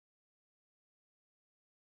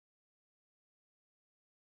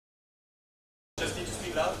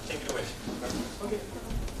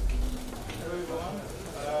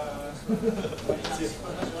My name is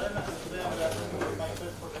Paul Masurel, and today I'm going to do my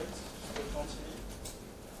third project called Tantivy.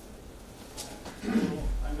 So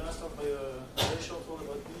I'm going to start by a very short word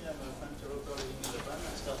about me. I'm a French developer living in Japan.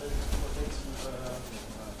 I started this project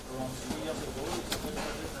around 2 years ago. It's a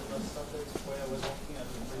project that was started where I was working at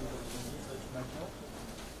a company called Deepdive that you might know.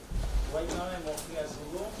 Right now I'm working as a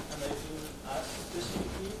role, and I've been asked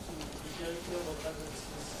specifically to be very clear about that this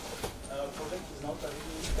project is not a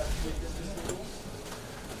really calculated scalable.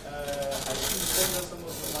 I think those are some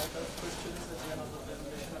of the Michael questions at the end of the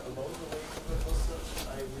presentation about the way to propose search.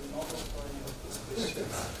 I will not answer any of those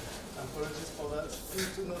questions. Apologies for that.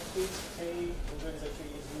 Please do not tweet, hey, Google is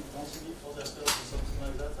actually using Tantivy for their search or something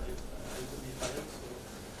like that. I could be fired, so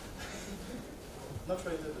not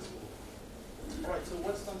rated as well. Alright, so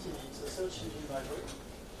what's Tantivy? It's a search engine library.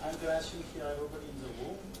 I'm going to assume here everybody in the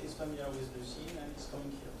room is familiar with Lucene and is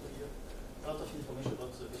coming here to hear a lot of information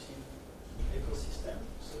about the Lucene ecosystem.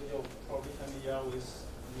 So you're probably familiar with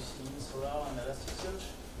Lucene, Solar, and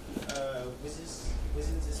Elasticsearch.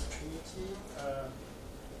 Within this trinity,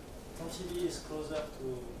 Tantivy is closer to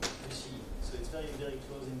Lucene. So it's very, very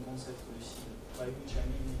close in concept to Lucene. By which I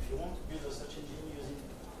mean, if you want to build a search engine using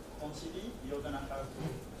Tantivy, you're going to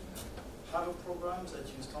have a program that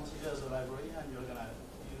uses Tantivy as a library, and you're going to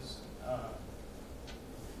use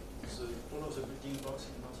so all of the building blocks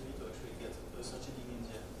in Tantivy to actually get a search engine in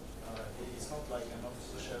there. It's not like an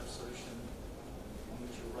off-the-shelf solution on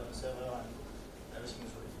which you run a server and everything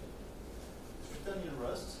is ready. It's written in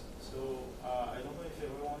Rust, so I don't know if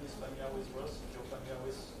everyone is familiar with Rust. If you're familiar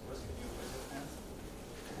with Rust, can you raise your hand?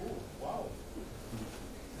 Oh, wow.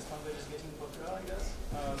 This language is getting popular, I guess.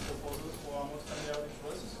 So for those who are not familiar with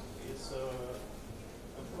Rust, it's a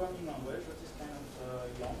programming language that is kind of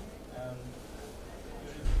young, and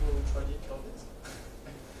usually people who try it love it.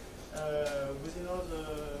 Within all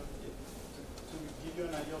the, to give you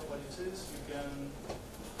an idea of what it is, you can,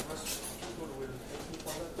 most people will take me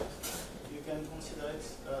for that. You can consider it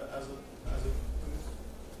as a good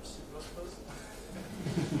C++.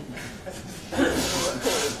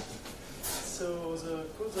 So the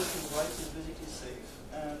code that you write is basically safe,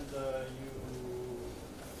 and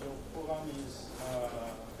your program is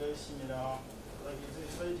very similar. Like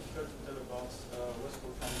it's very difficult to tell about Rust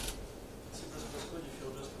code from C++ code if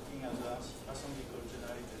you're just looking at the assembly code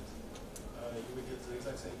generated. You will get the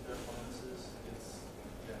exact same performances. It's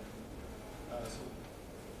so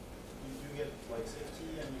you get like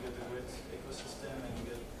safety, and you get a great ecosystem, and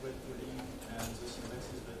you get great tooling, and the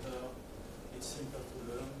syntax is better. It's simpler to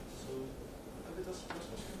learn. So a better C++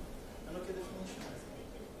 and okay definition, I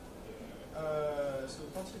think.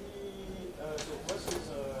 So Tantivy, so Rust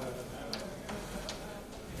is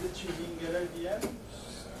built using LLVM,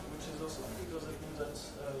 which is awesome because it means that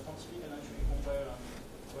Tantivy can actually compile,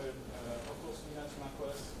 of course, Linux,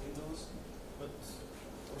 macOS, Windows, but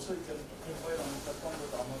also it can compile on platforms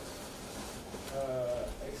that are not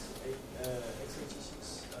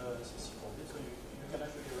x86 64-bit, so you can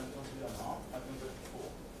actually run Tantivy on ARM, I've done that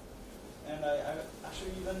before. And I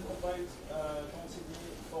actually even compiled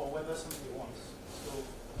Tantivy for WebAssembly once. So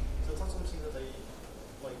that's not something that I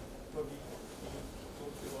probably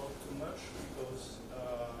talk about too much because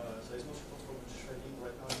there is no support for multi-threading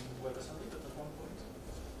right now in WebAssembly, but at one point,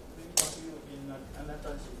 maybe Tantivy would be an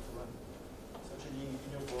alternative to run search engine in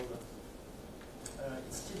your browser.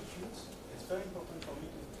 It's still cute. It's very important for me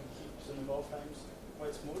to keep the number of lines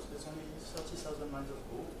quite small. There's only 30,000 lines of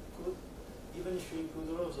code. Even if you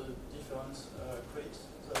include all of the different crates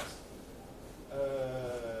that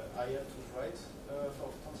I have to write for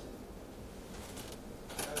Tantivy.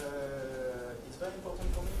 It's very important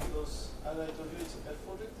for me because, as I told you, it's a pet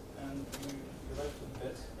project, and you like to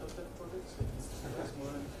bet a pet project, so it's very small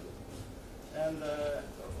and cute. And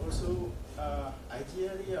also,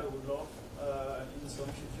 ideally, I would love in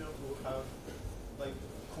some future to have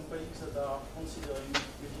companies that are considering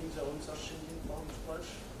building their own search engine from scratch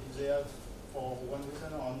if they have, for one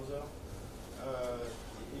reason or another,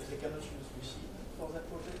 if they cannot use Lucene for that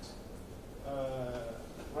project.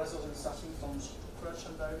 Rather than starting from scratch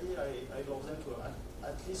entirely, I'd love them to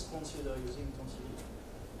at least consider using Tantivy.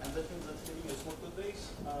 And that means that having a small code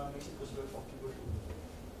base makes it possible for people to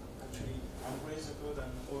actually embrace the code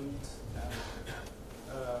and own it, and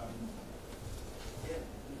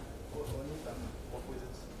own it and work with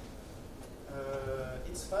it.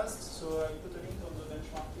 It's fast, so I put a link on the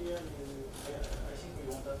benchmark here. I think we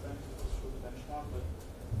won't have time to go through the benchmark, but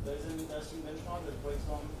there is an interesting benchmark that breaks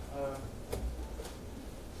down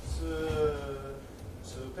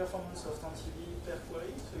the performance of Tantivy per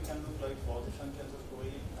query. So you can look for different kinds of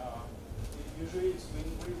query. Usually it's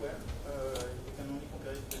doing really well. You can only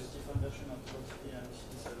compare it with different versions of Tantivy and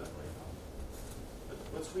Lucene 7 right now. But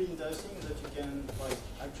what's really interesting is that you can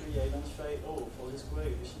actually identify, oh, for this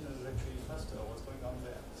query, Lucene is actually faster, what's going on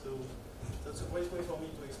there. So that's a great way for me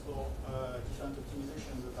to explore different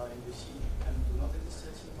optimizations that are in Lucene and do not exist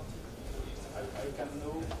yet in Tantivy. I can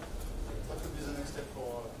know what would be the next step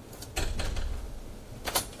for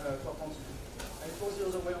Tantivy. And it was the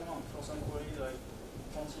other way around. For some queries, like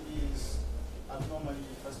Tantivy is abnormally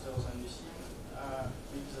faster than Lucene.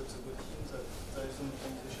 Maybe that's a good hint that there is some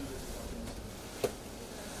optimization that is not in Lucene.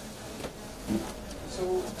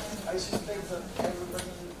 So I suspect that everybody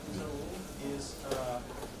in the room is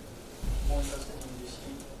more interested in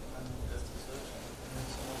Lucene and Elasticsearch. And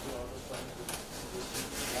some of you are just trying to Lucene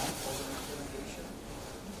one for the next generation.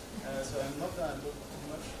 So I'm not going to talk too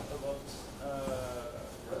much about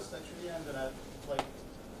Rust actually. I'm going to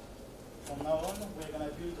from now on, we're going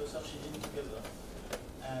to build a search engine together.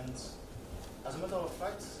 And as a matter of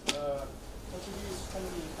fact, Tantivy is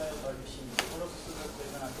strongly inspired by Lucene. So all of the stuff that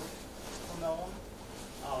we're going to talk from now on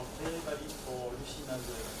are very valid for Lucene as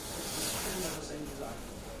it's pretty much the same design.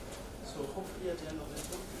 So hopefully at the end of this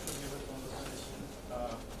talk, you should be able to understand Lucene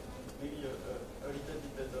maybe a little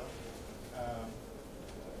bit better.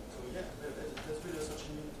 So yeah, let's build a search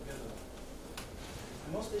engine together.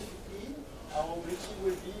 More specifically, our objective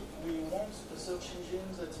will be, we want a search engine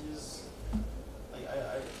that is,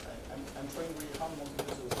 I'm trying really hard not to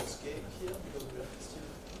use the word scale here, because we are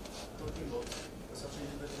still talking about a search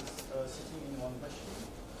engine that is sitting in one machine.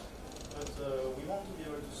 But we want to be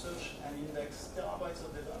able to search and index terabytes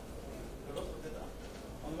of data, a lot of data,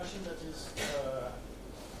 on a machine that is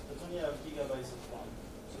that only have gigabytes of RAM.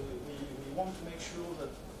 So we want to make sure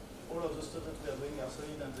that all of the stuff that we are doing are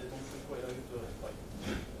solid and they don't require you to have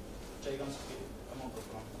gigantic amount of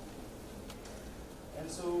RAM. And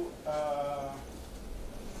so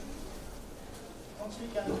Tantivy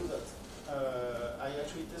can do that. I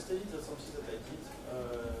actually tested it, that's something that I did.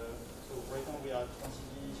 So right now we are at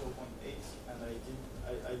Tantivy 0.8 and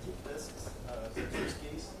I did test the use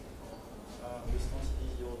case with Tantivy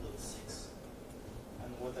 0.6. And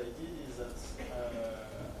what I did is that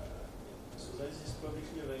so there is this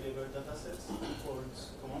publicly available dataset called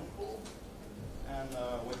command pool. And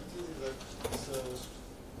what it is that it's a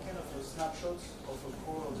kind of a snapshot of a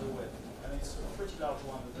core of the web. And it's a pretty large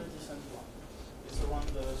one, a very decent one. It's around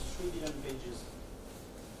 3 billion pages.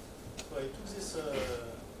 So I took this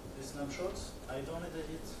snapshot, I downloaded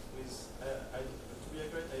it with, to be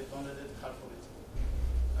accurate, I downloaded half of it.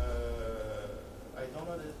 I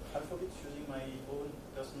downloaded half of it using my own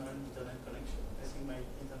personal internet connection. I think my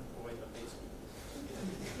internet provider pays me.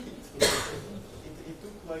 It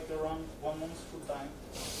took around 1 month full time.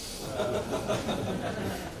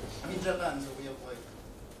 I'm in Japan, so we have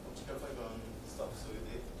optical fiber and stuff, so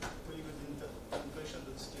it's pretty good internet connection,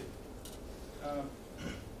 but still.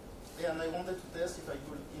 Yeah, and I wanted to test if I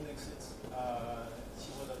could index it,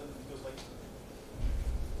 see what happened, because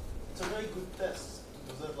it's a very good test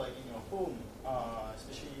to do that in your home,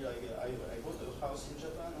 especially I bought a house in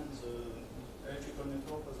Japan and the electrical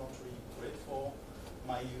network was not really great for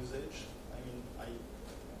my usage. I mean,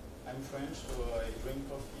 I'm French, so I drink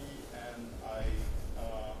coffee and I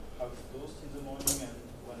have toast in the morning, and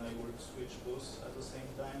when I would switch toast at the same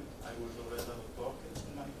time, I would always have a pocket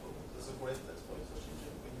in my phone. That's a great test for search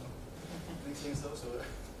engine when you're mixing stuff. So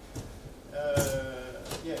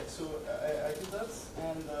yeah, so I did that,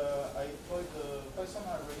 and I deployed the Python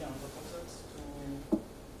library on top of that to,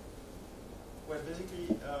 well, basically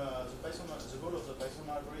the goal of the Python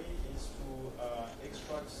library is to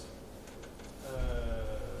extract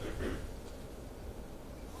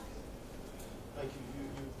you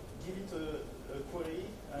give it a query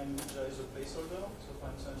in which there is a placeholder. So for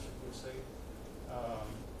instance, you could say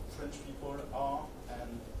French people are,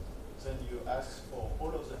 and then you ask for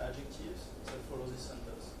all of the adjectives that follow this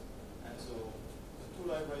sentence. And so the two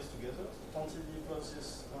libraries together, Tantivy plus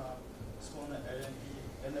this small NLP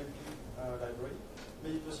library,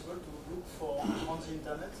 made it possible to look for on the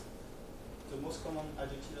internet the most common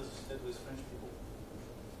adjective associated with French people.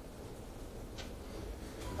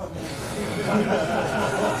 I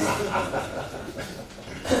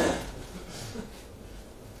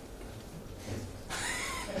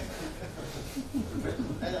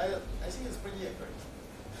think it's pretty accurate.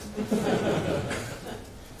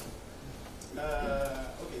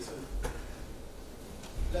 Okay, so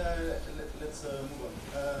let's move on.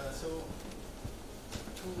 So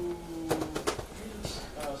to build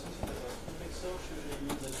something that was complex search usually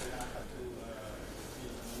means that you're going to have to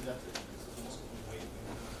build an inverted. This is the most common way to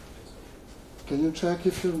build complex search. Can you check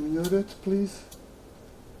if you're muted, please?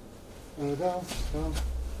 Down.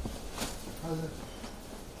 Hi.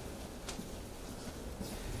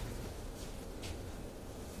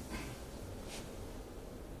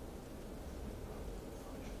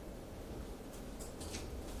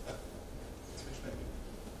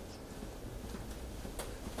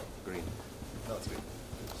 Green. No, it's green.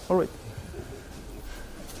 All right.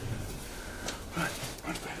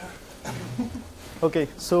 Okay,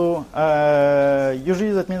 so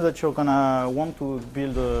usually that means that you're gonna want to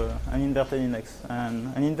build an inverted index,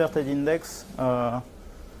 and an inverted index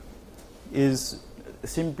is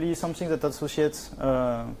simply something that associates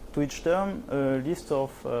to each term a list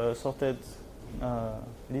of sorted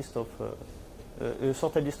list of a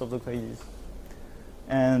sorted list of the queries,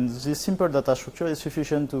 and this simple data structure is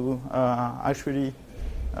sufficient to actually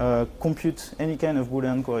compute any kind of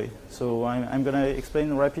Boolean query. So I'm going to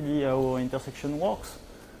explain rapidly how intersection works.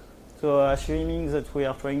 So assuming that we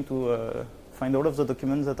are trying to find all of the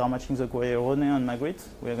documents that are matching the query René and Magritte,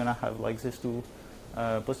 we are going to have like these two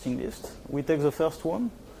posting lists. We take the first one.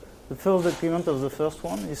 The first document of the first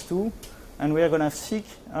one is 2, and we are going to seek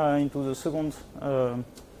into the second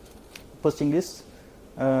posting list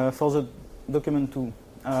for the document 2.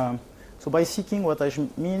 So by seeking, what I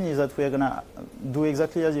mean is that we are going to do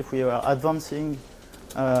exactly as if we were advancing,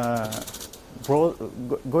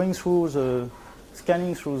 going through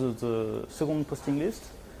scanning through the second posting list,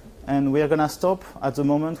 and we are going to stop at the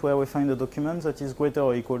moment where we find a document that is greater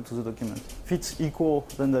or equal to the document. If it's equal,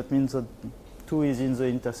 then that means that 2 is in the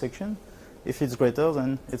intersection. If it's greater,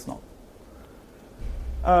 then it's not.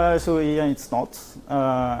 So here it's not,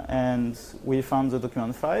 and we found the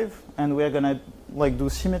document 5, and we are going to do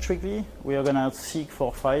symmetrically. We are going to seek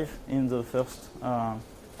for 5 in the first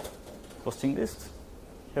posting list.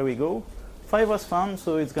 Here we go. 5 was found,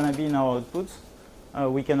 so it's going to be in our output.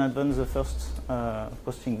 We can advance the first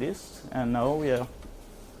posting list, and now we are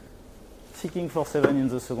seeking for 7 in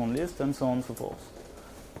the second list, and so on and so forth,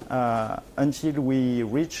 until we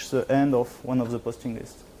reach the end of one of the posting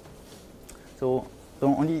lists. So the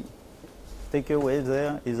only takeaway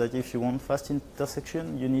there is that if you want fast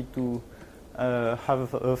intersection, you need to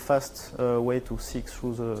have a fast way to seek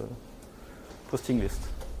through the posting list.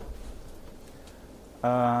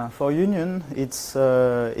 For union, it's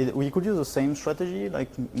we could use the same strategy. Like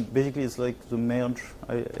basically, it's like the merge.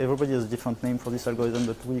 Everybody has a different name for this algorithm,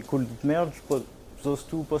 but we could merge those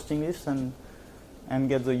two posting lists and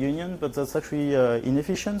get the union. But that's actually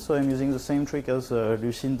inefficient. So I'm using the same trick as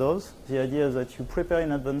Lucene does. The idea is that you prepare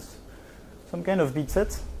in advance some kind of bit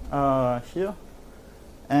set here.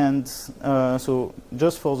 And so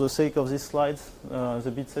just for the sake of this slide,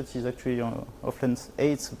 the bit set is actually of length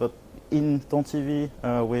 8, but in Tantivy,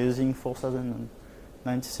 we're using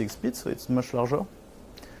 4096 bits, so it's much larger.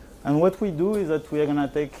 And what we do is that we are going to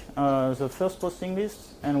take the first posting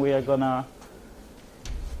list, and we are going to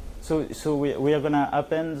we are going to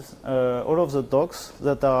append all of the docs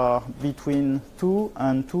that are between 2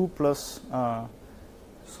 and 2 plus.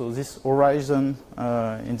 So this horizon,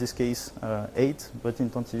 in this case, 8, but in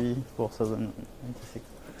Tantivy, 4096.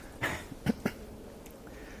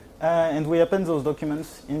 And we append those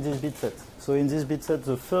documents in this bit set. So in this bit set,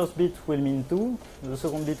 the first bit will mean 2, the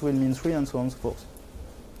second bit will mean 3, and so on and so forth.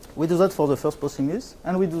 We do that for the first posting list,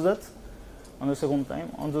 and we do that on the second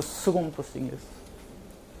time on the second posting list.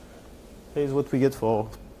 Here is what we get for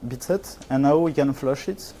bit set, and now we can flush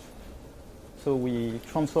it. So we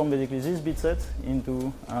transform basically this bit set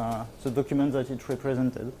into the document that it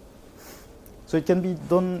represented. So it can be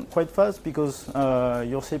done quite fast because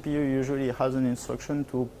your CPU usually has an instruction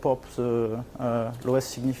to pop the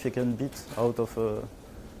lowest significant bit out of a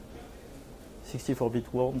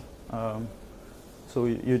 64-bit word. So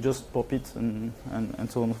you just pop it and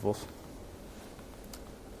so on and so forth.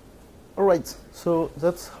 All right, so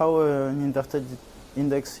that's how an inverted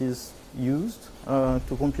index is used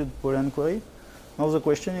to compute Boolean query. Now the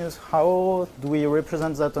question is, how do we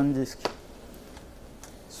represent that on disk?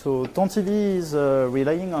 So Tantivy is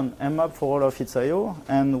relying on mmap for all of its I/O,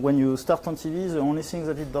 and when you start Tantivy, the only thing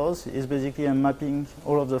that it does is basically mapping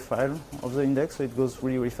all of the file of the index, so it goes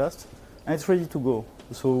really, really fast, and it's ready to go.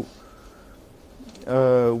 So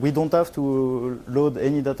we don't have to load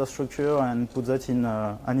any data structure and put that in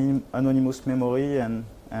anonymous memory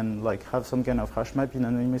and like have some kind of hash map in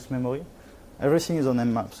anonymous memory. Everything is on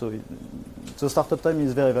mmap, so the startup time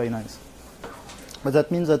is very, very nice. But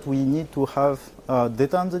that means that we need to have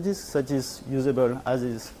data on the disk that is usable as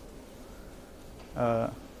is.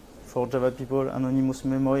 For Java people, anonymous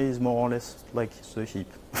memory is more or less like the heap.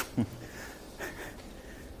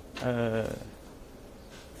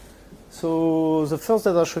 So the first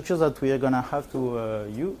data structure that we are going to have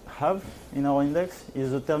to have in our index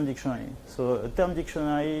is a term dictionary. So a term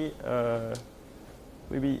dictionary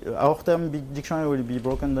will be, our term dictionary will be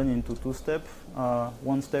broken down into two steps.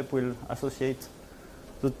 One step will associate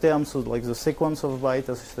the term, so like the sequence of bytes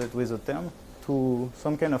associated with the term, to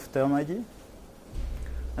some kind of term ID.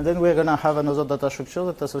 And then we're going to have another data structure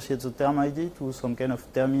that associates the term ID to some kind of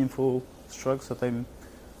term info structs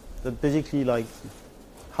that basically like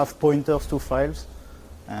have pointers to files,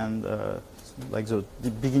 and like the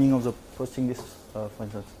beginning of the posting list, for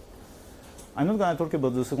instance. I'm not going to talk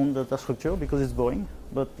about the second data structure because it's boring,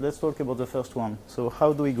 but let's talk about the first one. So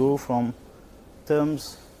how do we go from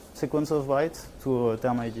terms, sequence of bytes, to a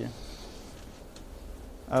term ID?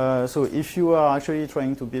 So if you are actually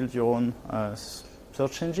trying to build your own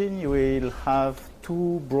search engine, you will have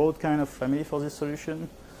two broad kind of family for this solution.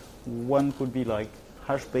 One could be like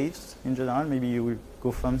hash-based in general. Maybe you will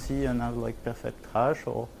go fancy and have like perfect hash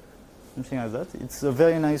or something like that. It's a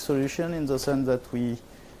very nice solution in the sense that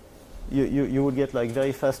you will get like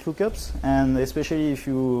very fast lookups, and especially if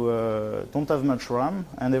you don't have much RAM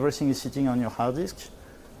and everything is sitting on your hard disk,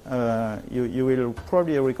 you will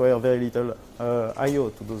probably require very little I/O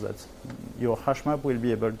to do that. Your hash map will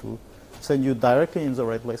be able to send you directly in the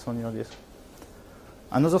right place on your disk.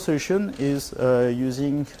 Another solution is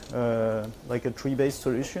using like a tree-based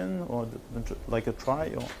solution or like a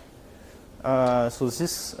trie. So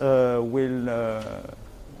this will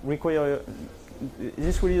require,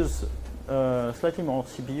 this will use slightly more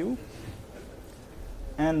CPU,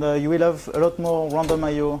 and you will have a lot more random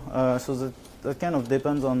I/O. So that kind of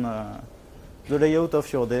depends on the layout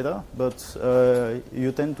of your data, but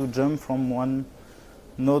you tend to jump from one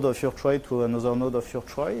node of your trie to another node of your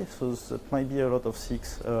trie, so that might be a lot of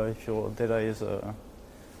seeks if your data is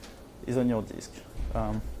on your disk.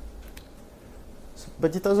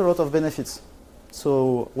 But it has a lot of benefits.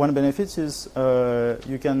 So one benefit is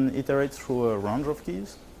you can iterate through a range of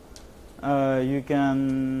keys. You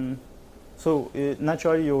can, so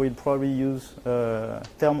naturally you will probably use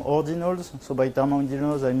term ordinals. So by term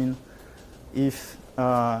ordinals I mean if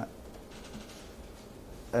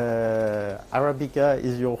Arabica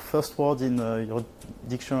is your first word in your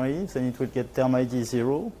dictionary, then it will get term ID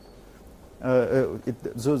 0.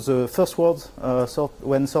 The first word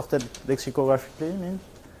when sorted lexicographically,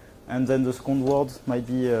 and then the second word might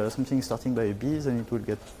be something starting by a B, then it will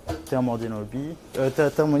get term ordinal B,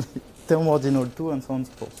 term ordinal 2, and so on and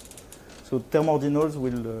so forth. So term ordinals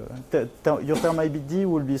will, your term ID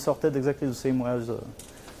will be sorted exactly the same way as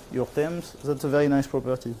your terms. That's a very nice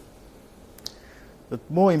property. But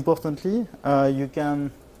more importantly, you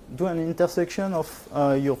can do an intersection of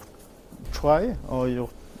your trie or your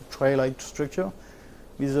trie-like structure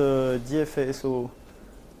with a DFA. So,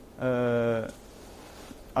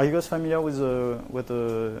 are you guys familiar with what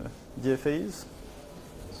a DFA is?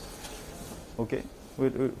 Okay,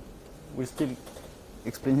 we'll still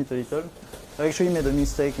explain it a little. I actually made a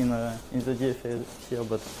mistake in the DFA here,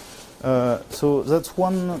 but so that's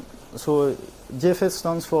one. So DFS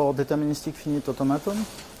stands for deterministic finite automaton,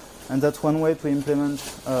 and that's one way to implement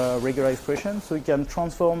regular expression. So you can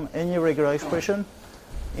transform any regular expression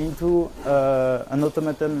into an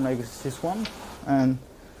automaton like this one. And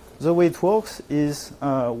the way it works is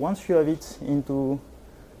once you have it into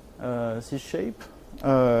this shape,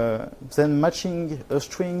 then matching a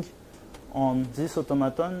string on this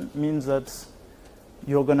automaton means that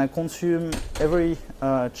you're going to consume every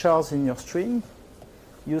charge in your string.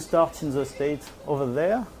 You start in the state over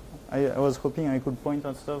there. I was hoping I could point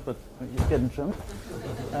at stuff, but you can jump.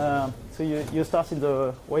 So you start in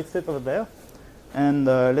the white state over there. And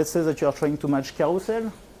let's say that you are trying to match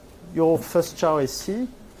carousel. Your first char is C.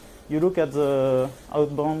 You look at the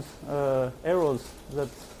outbound arrows that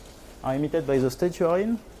are emitted by the state you are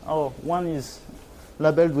in. One is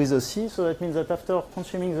labeled with a C, so that means that after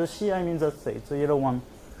consuming the C, I'm in that state, the yellow one.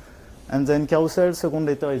 And then carousel, second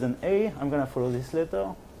letter is an A. I'm going to follow this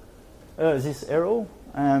letter, this arrow,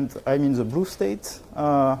 and I'm in the blue state.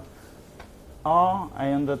 R, I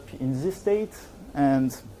end up in this state,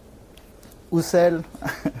 and Ucel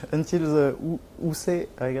until the Uc,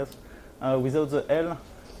 I guess, without the L,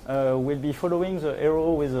 will be following the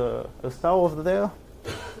arrow with a star over there,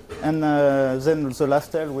 and then the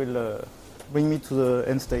last L will bring me to the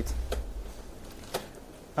end state.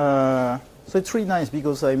 So it's really nice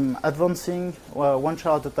because I'm advancing one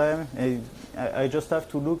char at a time. I just have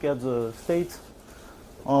to look at the state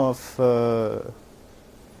of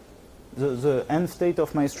the end state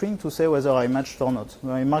of my string to say whether I matched or not.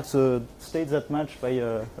 I mark the state that match by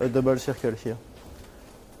a double circle here.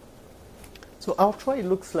 So our trie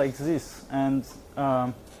looks like this, and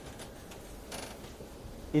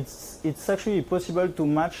it's actually possible to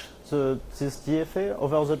match this DFA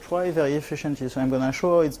over the try very efficiently. So I'm going to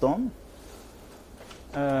show how it's done.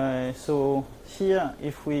 So here,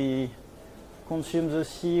 if we consume the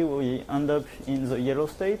C, we end up in the yellow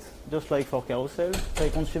state, just like for carousel. If I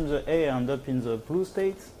consume the A, I end up in the blue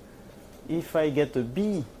state. If I get a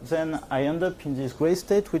B, then I end up in this gray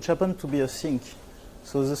state, which happens to be a sink.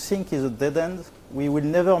 So the sink is a dead end. We will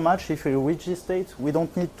never match if we reach this state. We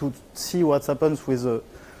don't need to see what happens with the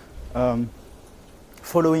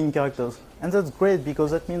following characters. And that's great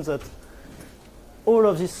because that means that all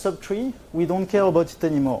of this subtree, we don't care about it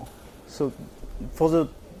anymore. So for the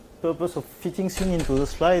purpose of fitting things into the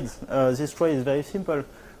slides, this try is very simple.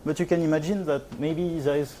 But you can imagine that maybe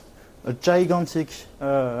there is a gigantic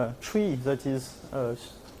tree that is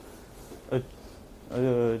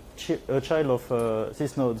a child of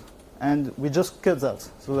this node. And we just cut that.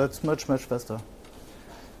 So that's much, much faster.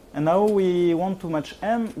 And now we want to match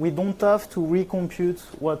M. We don't have to recompute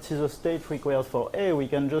what is the state required for A. We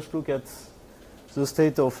can just look at the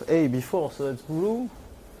state of A before. So that's blue.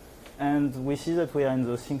 And we see that we are in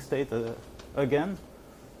the sink state again.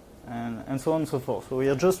 And so on and so forth. So we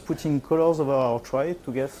are just putting colors over our try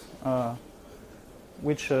to guess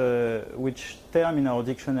which term in our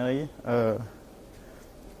dictionary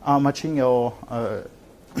are matching our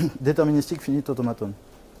deterministic finite automaton.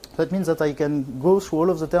 That means that I can go through all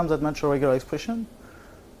of the terms that match a regular expression,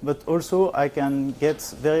 but also I can get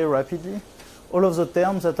very rapidly all of the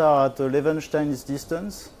terms that are at a Levenshtein's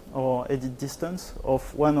distance or edit distance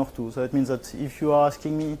of 1 or 2. So that means that if you are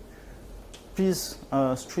asking me, please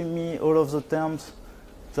stream me all of the terms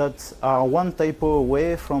that are one typo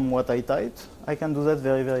away from what I typed, I can do that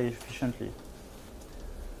very, very efficiently.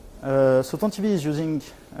 So Tantivy is using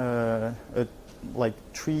a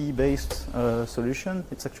tree-based solution.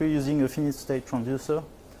 It's actually using a finite state transducer.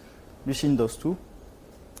 Lucene does too.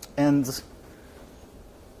 And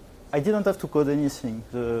I didn't have to code anything.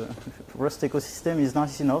 The Rust ecosystem is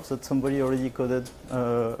nice enough that somebody already coded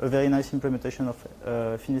a very nice implementation of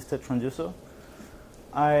finite state transducer.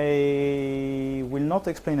 I will not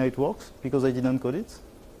explain how it works because I didn't code it.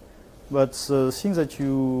 But the thing that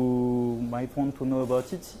you might want to know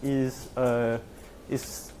about it is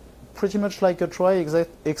it's pretty much like a try,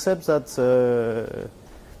 except that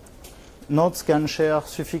nodes can share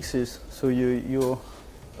suffixes. So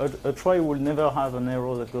a try will never have an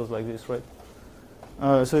error that goes like this, right?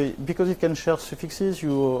 So because it can share suffixes,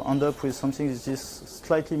 you end up with something that is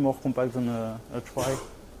slightly more compact than a try.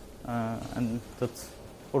 And that's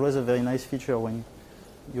always a very nice feature when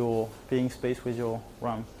you're paying space with your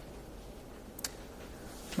RAM.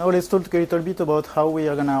 Now let's talk a little bit about how we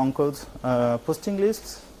are going to encode posting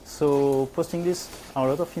lists. So posting lists are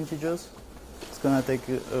a lot of integers. It's going to take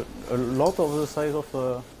a lot of the size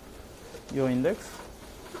of your index.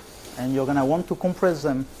 And you're going to want to compress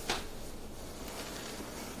them.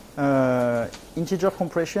 Integer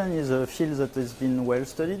compression is a field that has been well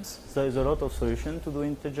studied. There is a lot of solution to do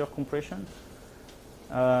integer compression.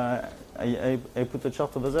 I put a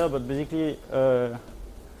chart over there, but basically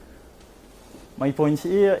my point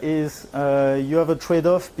here is you have a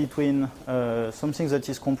trade-off between something that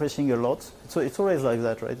is compressing a lot. So it's always like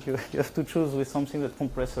that, right? You have to choose with something that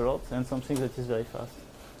compresses a lot and something that is very fast.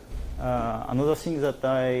 Another thing that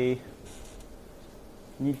I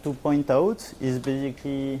need to point out is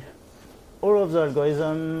basically all of the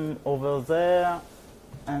algorithm over there,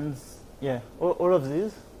 and yeah, all of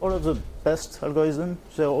these, all of the best algorithms,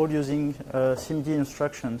 they're all using SIMD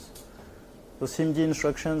instructions. So SIMD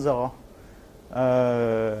instructions are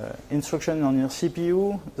instruction on your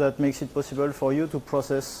CPU that makes it possible for you to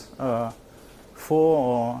process 4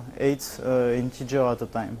 or 8 integer at a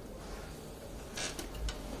time.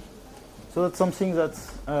 So that's something that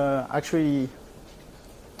actually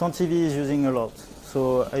Tantivy is using a lot.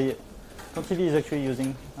 So Tantivy is actually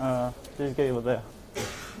using this guy over there.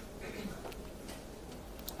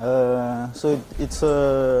 So it's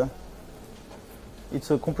a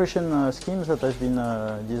compression scheme that has been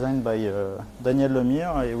designed by Daniel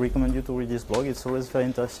Lemire. I recommend you to read his blog. It's always very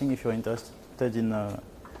interesting if you're interested in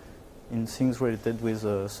things related with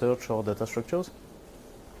search or data structures.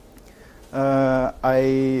 I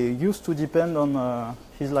used to depend on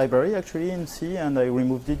his library actually in C, and I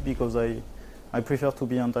removed it because I prefer to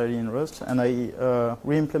be entirely in Rust, and I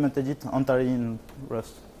re-implemented it entirely in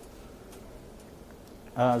Rust.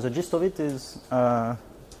 The gist of it is,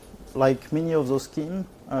 like many of those schemes,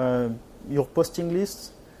 your posting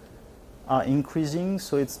lists are increasing,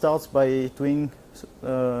 so it starts by doing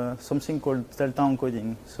something called delta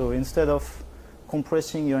encoding. So instead of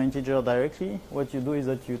compressing your integer directly, what you do is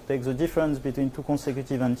that you take the difference between two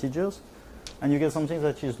consecutive integers, and you get something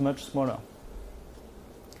that is much smaller.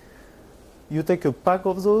 You take a pack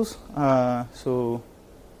of those,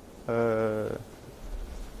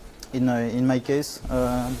 in my case,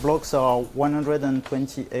 blocks are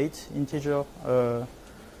 128 integer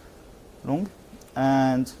long,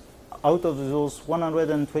 and out of those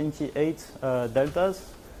 128 deltas,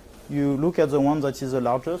 you look at the one that is the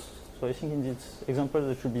largest. So I think in this example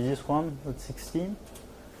that should be this one, that's 16.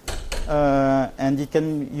 And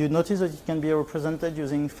you notice that it can be represented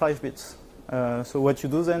using 5 bits. So what you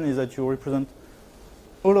do then is that you represent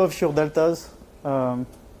all of your deltas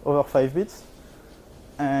over 5 bits,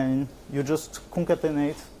 and you just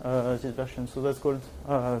concatenate this version. So that's called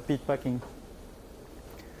bit packing.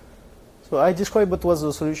 So I described what was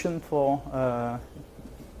the solution for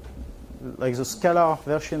like the scalar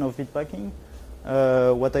version of bit packing.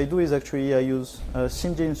 What I do is actually I use a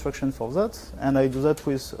SIMD instruction for that, and I do that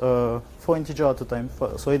with 4 integers at a time.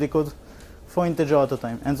 So I decode 4 integers at a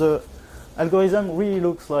time, and the algorithm really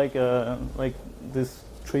looks like this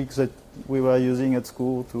trick that we were using at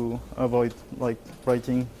school to avoid like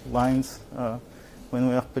writing lines when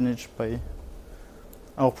we are punished by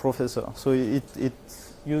our professor. So it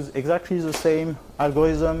uses exactly the same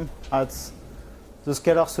algorithm as the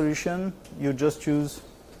scalar solution. You just use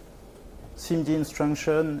SIMD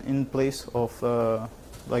instruction in place of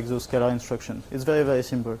like the scalar instruction. It's very, very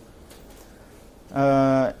simple.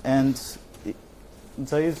 And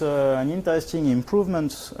there is an interesting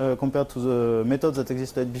improvement compared to the method that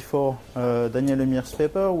existed before Daniel Lemir's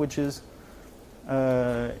paper, which is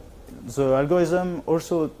the algorithm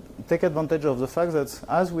also take advantage of the fact that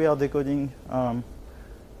as we are decoding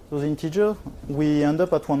those integers, we end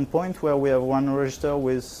up at one point where we have one register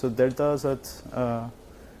with the delta that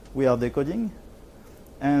we are decoding,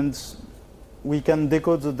 and we can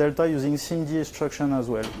decode the delta using SIMD instruction as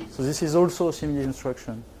well. So this is also a SIMD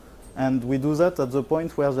instruction. And we do that at the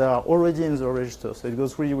point where they are already in the register. So it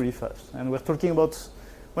goes really, really fast. And we're talking about,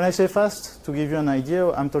 when I say fast, to give you an idea,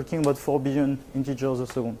 I'm talking about 4 billion integers a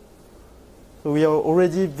second. So we are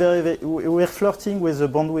already we're flirting with the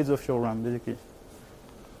bandwidth of your RAM, basically.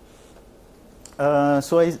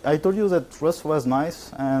 So I told you that Rust was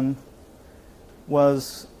nice and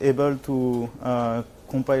was able to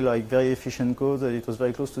compile like very efficient code, that it was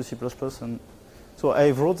very close to C++. And so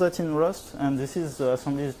I wrote that in Rust, and this is the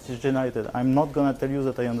assembly that is generated. I'm not going to tell you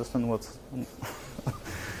that I understand what's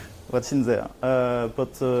in there.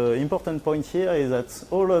 But the important point here is that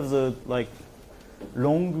all of the like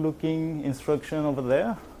long-looking instruction over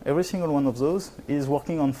there, every single one of those is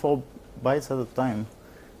working on 4 bytes at a time.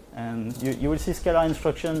 And you will see scalar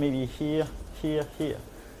instruction maybe here, here, here.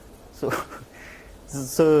 So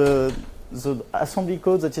the assembly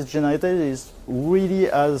code that is generated is really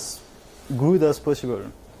as good as possible.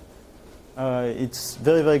 It's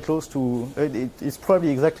very, very close to, it's probably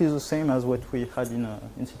exactly the same as what we had in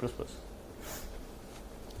C++.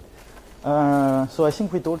 So I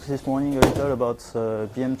think we talked this morning a little about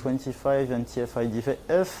BM25 and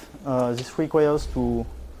TF-IDF. This requires to,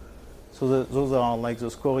 so those are like the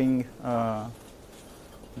scoring,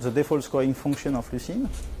 the default scoring function of Lucene.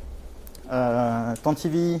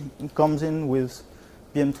 Tantivy comes in with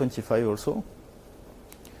BM25 also.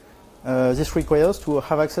 This requires to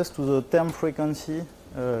have access to the term frequency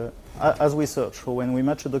as we search. So when we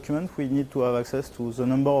match a document, we need to have access to the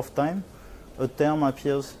number of times a term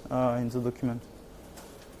appears in the document.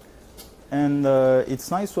 And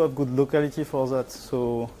it's nice to have good locality for that.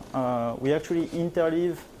 So we actually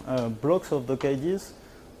interleave blocks of doc IDs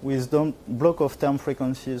with block of term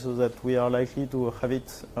frequency, so that we are likely to have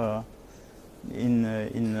it in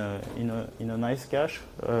a nice cache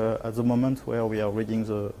at the moment where we are reading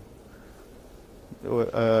the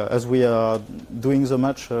as we are doing the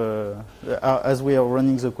match, as we are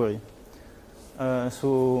running the query.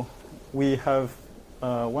 So we have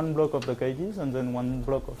one block of doc IDs and then one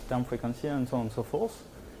block of term frequency and so on and so forth.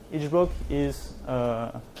 Each block is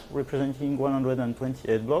representing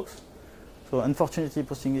 128 blocks. So unfortunately,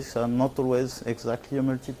 postings are not always exactly a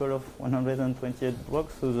multiple of 128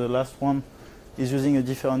 blocks. So the last one is using a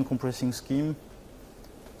different compressing scheme.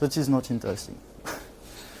 That is not interesting.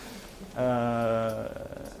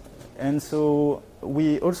 And so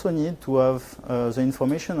we also need to have the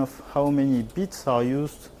information of how many bits are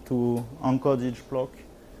used to encode each block.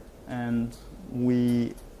 And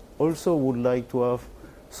we also would like to have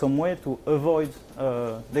some way to avoid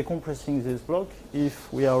decompressing this block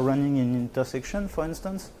if we are running in intersection, for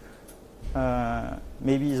instance.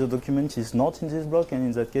 Maybe the document is not in this block, and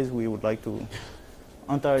in that case we would like to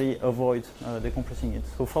entirely avoid decompressing it.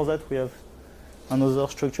 So for that we have another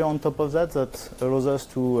structure on top of that that allows us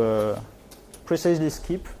to precisely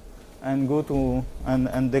skip and go to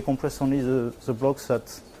and decompress only the blocks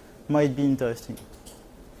that might be interesting.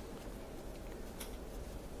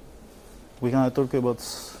 We're gonna talk about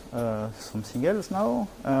something else now.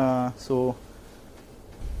 So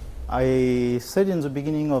I said in the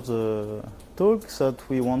beginning of the talk that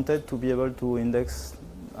we wanted to be able to index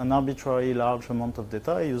an arbitrarily large amount of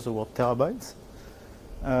data. I use the word terabytes.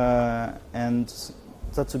 And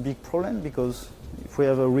that's a big problem because if we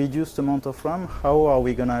have a reduced amount of RAM, how are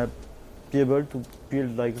we gonna be able to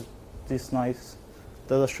build like this nice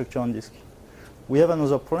data structure on disk? We have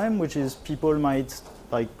another problem, which is people might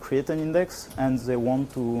like create an index and they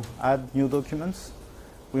want to add new documents.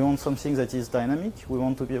 We want something that is dynamic. We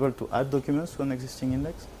want to be able to add documents to an existing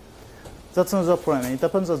index. That's another problem. And it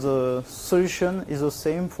happens that the solution is the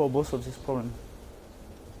same for both of these problems.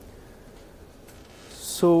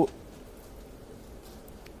 So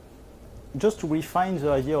just to refine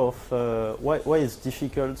the idea of why it's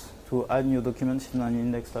difficult to add new documents in an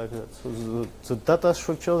index like that. So the data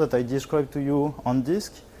structure that I described to you on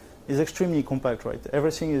disk is extremely compact, right?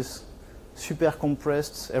 Everything is super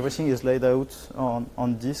compressed. Everything is laid out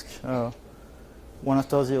on disk, one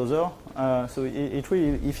after the other. So it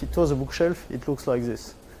really, if it was a bookshelf, it looks like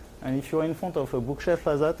this. And if you're in front of a bookshelf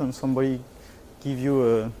like that and somebody gives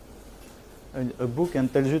you a book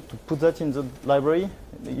and tells you to put that in the library,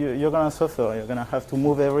 you're going to suffer. You're going to have to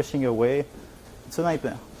move everything away. It's a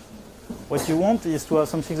nightmare. What you want is to have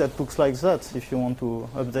something that looks like that if you want to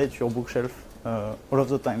update your bookshelf all of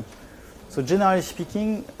the time. So generally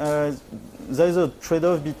speaking, there is a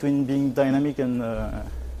trade-off between being dynamic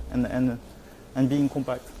and being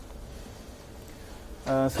compact.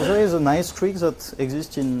 So there is a nice trick that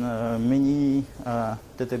exists in many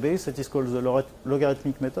databases that is called the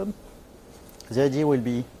logarithmic method. The idea will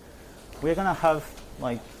be we're going to have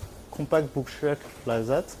like compact bookshelf like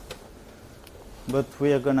that, but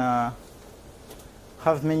we are going to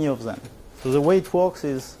have many of them. So the way it works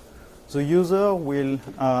is the user will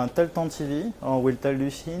tell Tantivy or will tell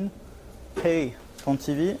Lucene, hey,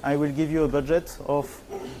 Tantivy, I will give you a budget of,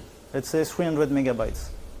 let's say, 300 megabytes.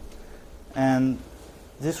 And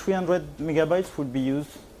this 300 megabytes would be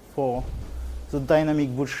used for the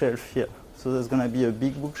dynamic bookshelf here. So there's going to be a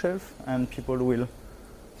big bookshelf, and people will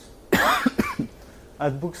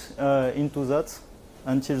add books into that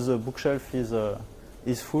until the bookshelf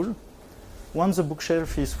is full. Once the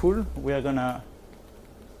bookshelf is full, we are going to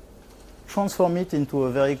transform it into a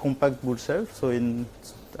very compact bookshelf. So I'm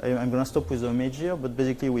going to stop with the image here, but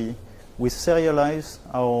basically we serialize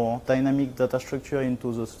our dynamic data structure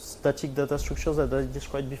into the static data structures that I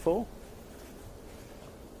described before.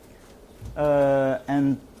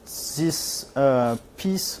 And this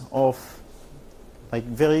piece of like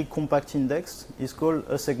very compact index is called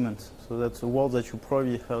a segment. So that's a word that you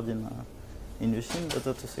probably heard in Lucene, but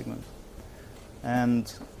that's a segment.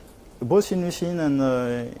 And both in Lucene and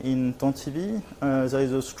in Tantivy, there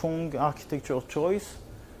is a strong architecture choice.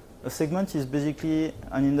 A segment is basically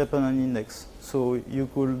an independent index. So you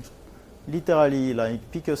could literally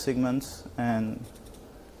like pick a segment and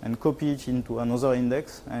copy it into another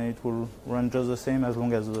index, and it will run just the same as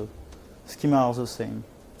long as the schema are the same.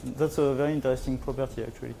 That's a very interesting property,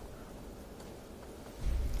 actually.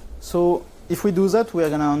 So if we do that, we are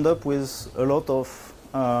going to end up with a lot of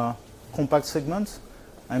compact segments,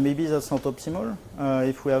 and maybe that's not optimal.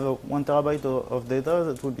 If we have 1 terabyte of data,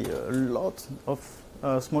 that would be a lot of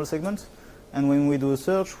small segments. And when we do a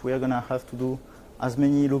search, we are going to have to do as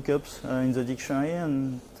many lookups in the dictionary,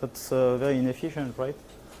 and that's very inefficient, right?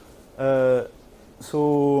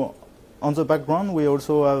 So on the background, we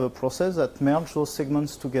also have a process that merges those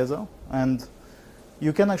segments together, and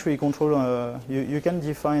you can actually control. You can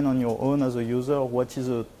define on your own as a user what is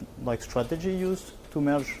the like strategy used to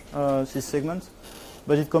merge these segments,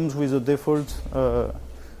 but it comes with a default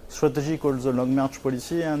strategy called the log merge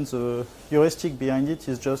policy, and the heuristic behind it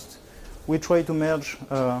is just we try to merge.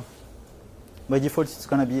 By default, it's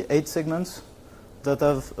going to be 8 segments that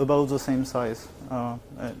have about the same size,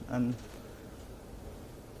 and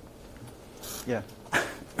yeah.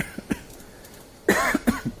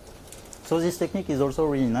 So this technique is also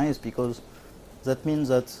really nice because that means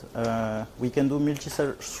that we can do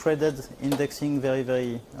multi-threaded indexing very,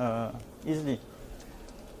 very easily.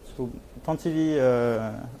 So Tantivy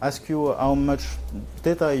asks you how much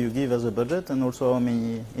data you give as a budget and also how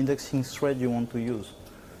many indexing threads you want to use.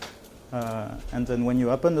 And then when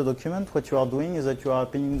you open the document, what you are doing is that you are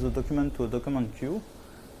appending the document to a document queue,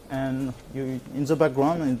 and you, in the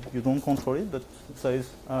background, and you don't control it, but there is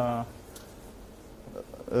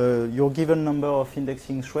your given number of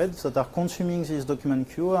indexing threads that are consuming this document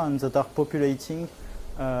queue and that are populating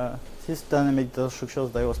these dynamic data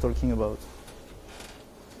structures that I was talking about.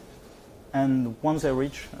 And once they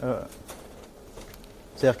reach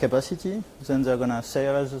their capacity, then they're gonna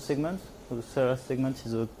serialize the segment. So the serialized segment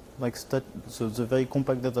is the very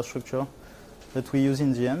compact data structure that we use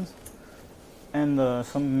in the end. And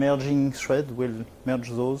some merging thread will merge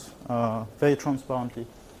those very transparently.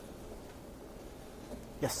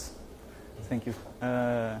 Yes, thank you.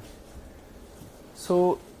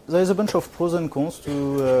 So there is a bunch of pros and cons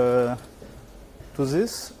to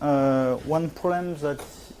this. One problem that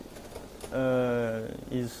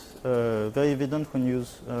is very evident when you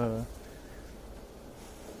use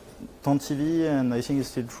Tantivy, and I think it's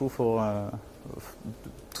still true for,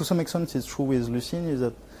 to some extent it's true with Lucene, is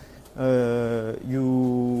that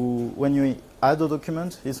when you add a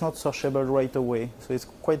document, it's not searchable right away. So it's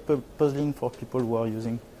quite puzzling for people who are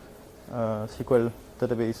using SQL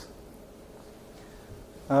database.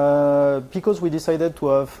 Because we decided to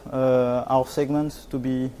have our segments to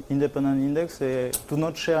be independent index, they do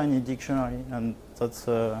not share any dictionary, and that's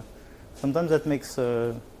sometimes that makes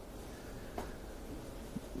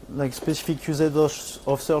like specific usage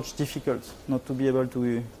of search difficult, not to be able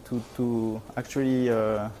to actually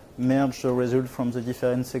merge the result from the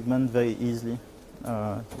different segment very easily.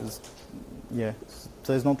 Yeah,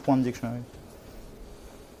 there is not one dictionary.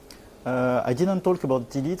 I didn't talk about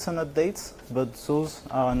deletes and updates, but those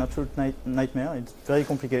are an absolute nightmare. It's very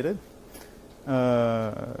complicated.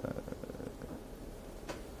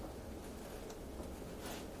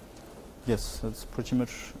 Yes, that's pretty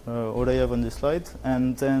much all I have on this slide.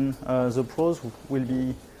 And then the pros will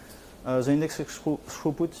be the index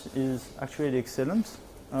throughput is actually excellent.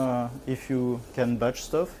 If you can batch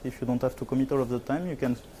stuff, if you don't have to commit all of the time, you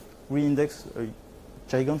can re-index a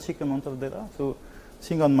gigantic amount of data. So, I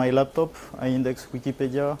think on my laptop, I index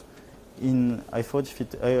Wikipedia in, I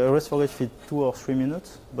always forget if it's 2 or 3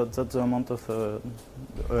 minutes, but that's the amount of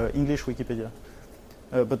English Wikipedia.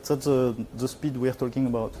 But that's the speed we're talking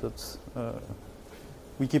about. That's,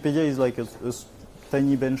 Wikipedia is like a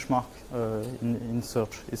tiny benchmark in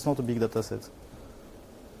search. It's not a big data set.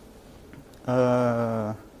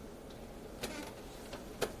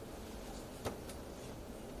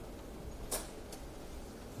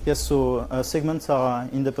 Yes, so segments are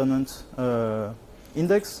independent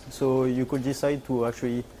index, so you could decide to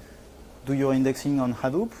actually do your indexing on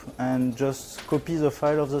Hadoop and just copy the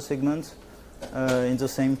file of the segment in the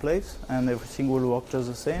same place, and everything will work just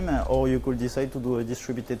the same. Or you could decide to do a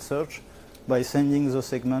distributed search by sending the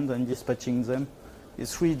segment and dispatching them.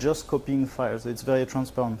 It's really just copying files. It's very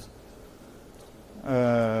transparent.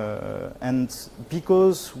 And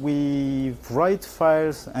because we write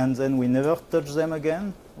files and then we never touch them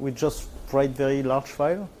again, we just write very large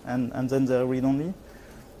file and then they're read-only.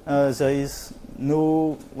 There is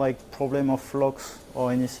no problem of locks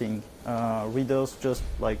or anything. Readers just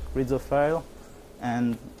read the file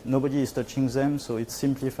and nobody is touching them, so it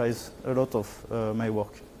simplifies a lot of my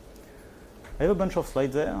work. I have a bunch of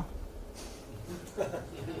slides there.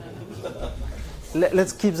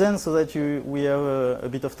 Let's keep them so that we have a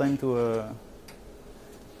bit of time to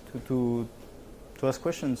ask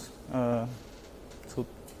questions. So,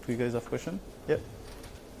 do you guys have questions? Yeah.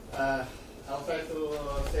 I'll try to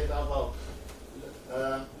say it out loud.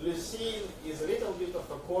 Lucene is a little bit of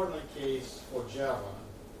a corner case for Java.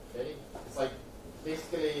 Okay, it's like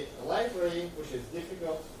basically a library which is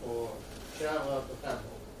difficult for Java to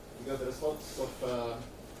handle because there's lots of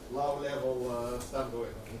low-level stuff going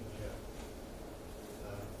on in Java.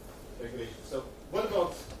 Regulation. So, what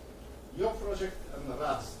about your project and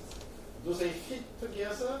Rust? Do they fit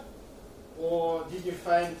together, or did you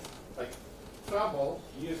find trouble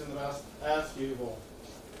using Rust as you evolved?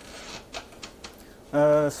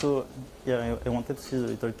 So, yeah, I wanted to see the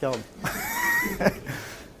little card.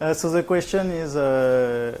 So the question is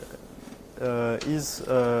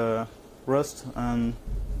Rust and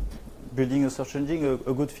building a search engine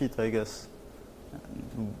a good fit, I guess,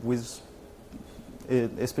 with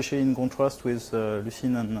especially in contrast with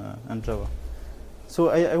Lucene and Java. So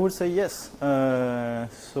I would say yes.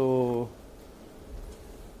 So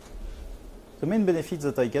the main benefits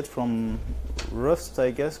that I get from Rust,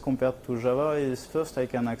 I guess, compared to Java is first I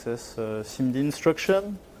can access SIMD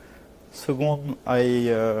instruction. Second,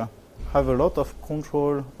 I have a lot of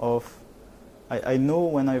control of, I know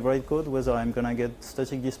when I write code whether I'm going to get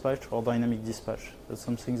static dispatch or dynamic dispatch. That's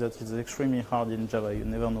something that is extremely hard in Java. You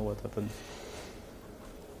never know what happens.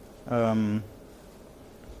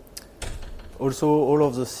 Also, all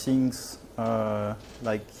of the things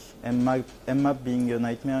like mmap being a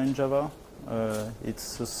nightmare in Java,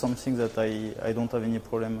 it's something that I don't have any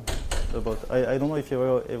problem about. I don't know if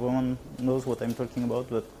everyone knows what I'm talking about,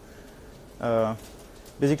 but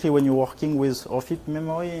Basically, when you're working with heap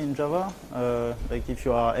memory in Java, like if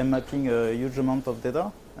you are mapping a huge amount of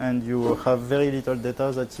data and you have very little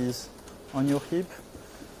data that is on your heap,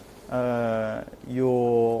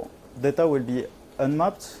 your data will be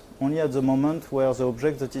unmapped only at the moment where the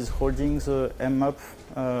object that is holding the mmap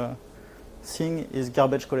thing is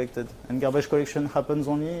garbage collected. And garbage collection happens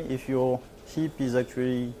only if your heap is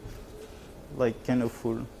actually like kind of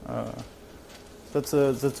full. I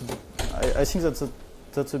think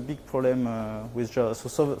that's a big problem with Java.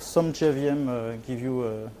 So some JVM give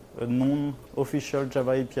you a non-official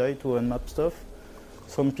Java API to unmap stuff.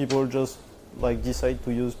 Some people just like decide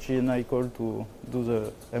to use GNI call to do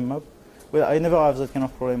the mmap. Well, I never have that kind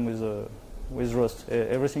of problem with Rust.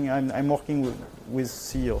 Everything I'm working with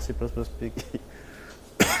C or C++.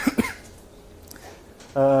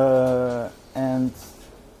 And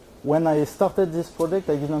when I started this project,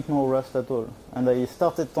 I didn't know Rust at all, and I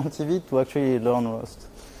started Tantivy to actually learn Rust,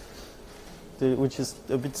 which is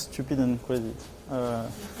a bit stupid and crazy.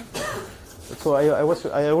 So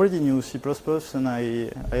I already knew C++, and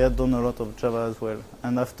I had done a lot of Java as well.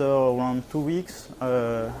 And after around 2 weeks,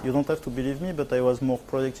 you don't have to believe me, but I was more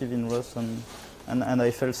productive in Rust, and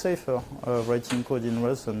I felt safer writing code in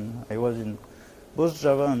Rust than I was in both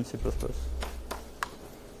Java and C++.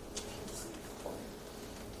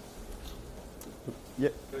 Yeah.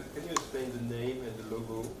 Can you explain the name and the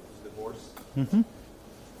logo of the horse? Mm-hmm.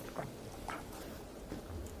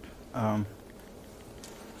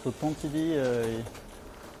 So Tantivy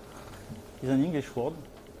is an English word.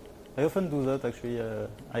 I often do that actually.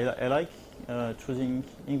 I like choosing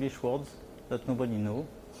English words that nobody knows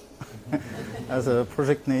as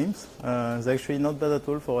project names. It's actually not bad at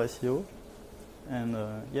all for SEO. And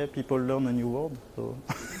yeah, people learn a new word, so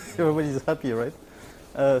everybody's happy, right?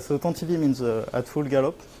 So Tantivy means at full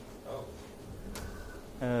gallop,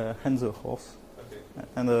 hence the horse. Okay.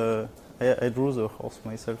 And I drew the horse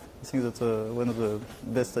myself. I think that's one of the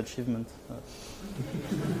best achievements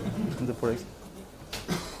in the project.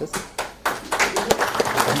 Yes?